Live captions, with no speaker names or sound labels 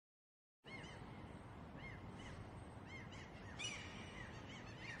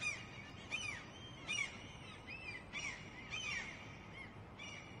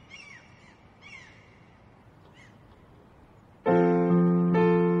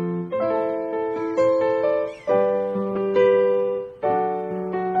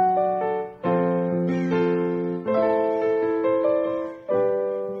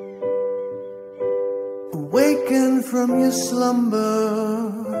from your slumber.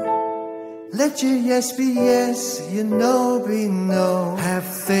 Let your yes be yes, your no be no. Have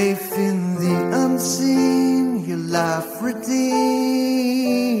faith in the unseen, your life redeemed.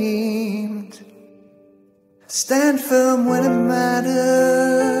 Stand firm when it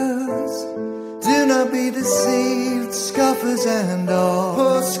matters. Do not be deceived, scoffers and all.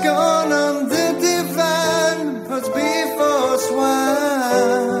 Pour scorn on the divine, puts before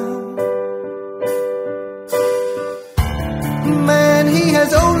swine. Man, he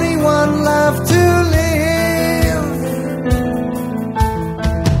has only one life to live,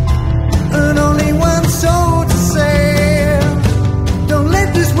 and only one soul to save. Don't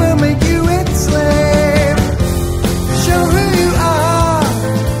let this world make you its slave. Show who you are,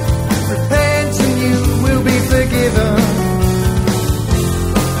 repent and you will be forgiven.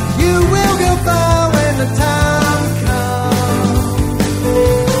 You will go far when the time comes.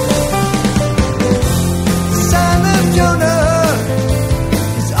 The son of Jonah,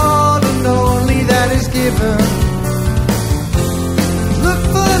 look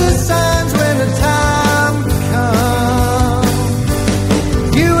for the signs when the time comes.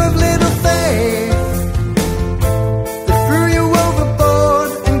 You have little faith, they threw you overboard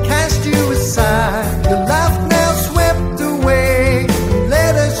and cast you aside. Your life now swept away,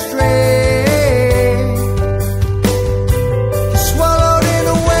 led astray. You're swallowed in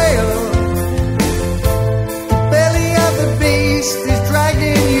a whale, the belly of the beast is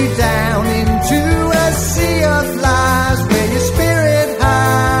dragging you down into a sea of lies where your spirit hides.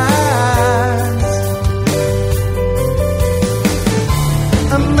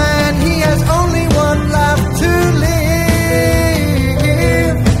 A man, he has only one life to live,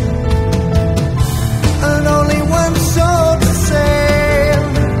 and only one soul to save.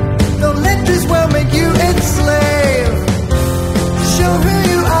 Don't let this world make you its slave. Show who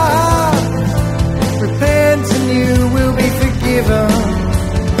you are, repent and you will be forgiven.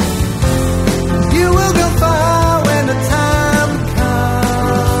 You will go far when the time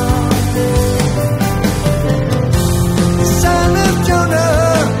comes. The son of Jonah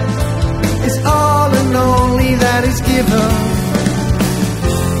is all and only that is given.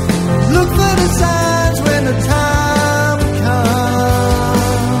 Look for the signs when the time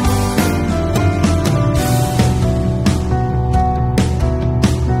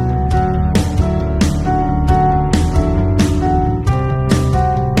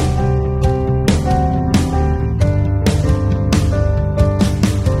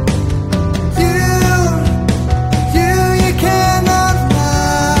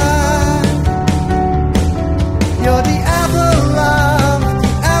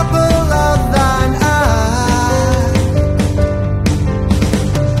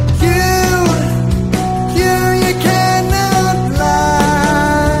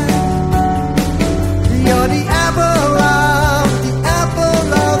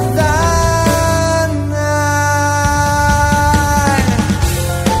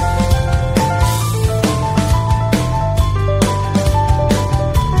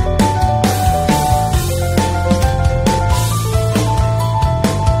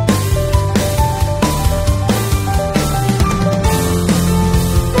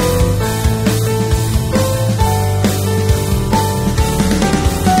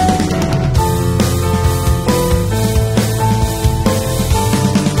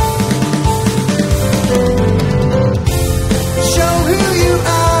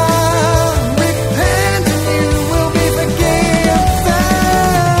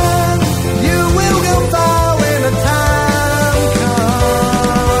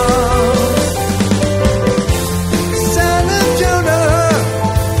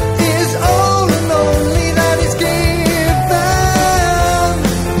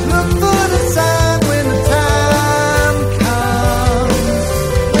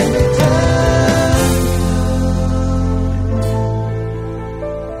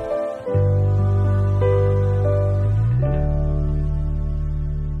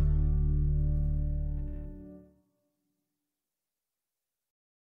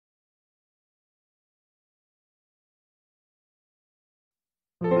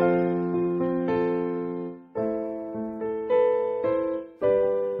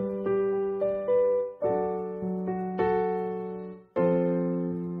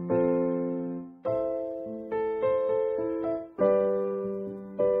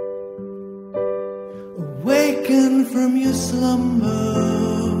awaken from your slumber.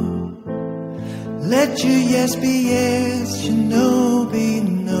 Let your yes be yes, your no be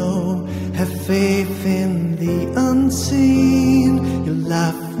no. Have faith in the unseen, your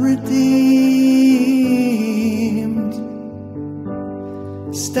life redeemed.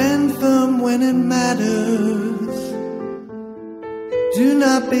 Stand firm when it matters. Do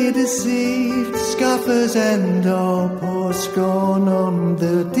not be deceived, scoffers and all pour scorn on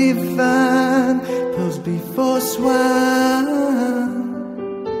the divine, pearls before swine.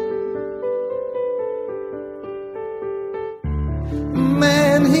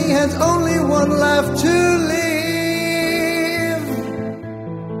 Man, he has only one life to live,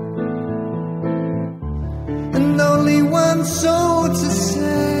 and only one soul to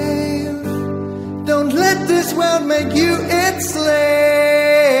save. Don't let this world make you its slave.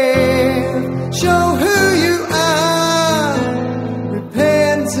 Show who you are,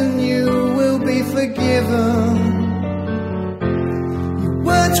 repent and you will be forgiven. Your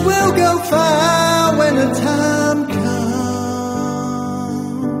words will go far when the time comes.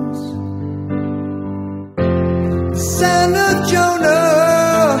 The son of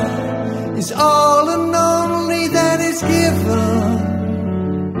Jonah is all and only that is given.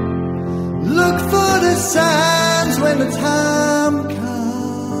 Look for the signs when the time comes.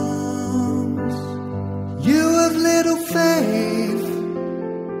 You have little faith,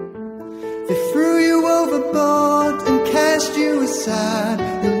 they threw you overboard and cast you aside.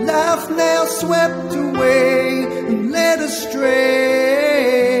 Your life now swept away and led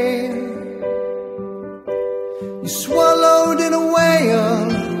astray. You're swallowed in a whale,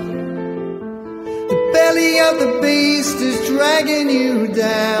 the belly of the beast is dragging you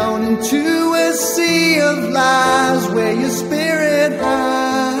down into a sea of lies where your spirit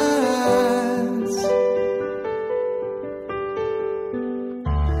hides.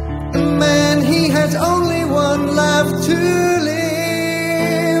 A man, he has only one life to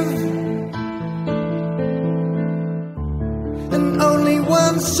live, and only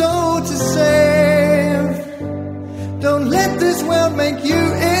one soul to save. Don't let this world make you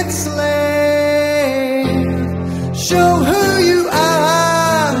its slave. Show who you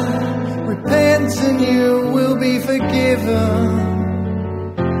are, repent and you will be forgiven.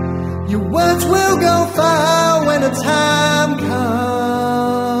 Your words will go far when the time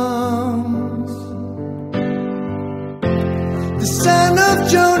comes. The son of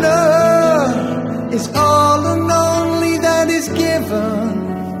Jonah is all and only that is given.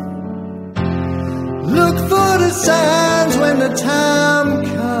 Look for the signs when the time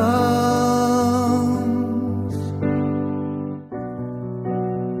comes.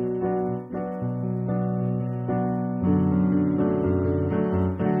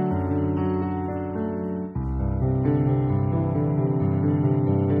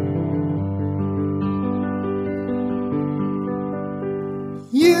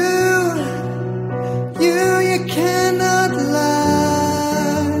 You cannot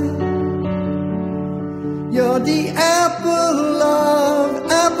lie. You're the apple of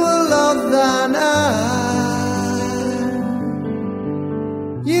thine eye.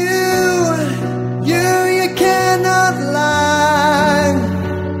 You cannot lie.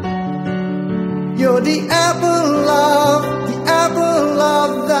 You're the apple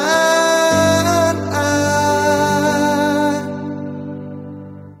of thine eye.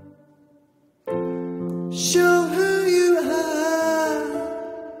 Show who you are.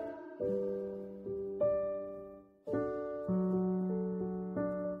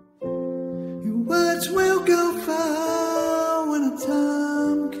 Your words will go far when the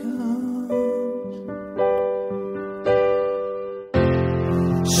time comes.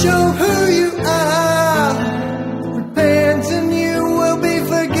 Show who you are.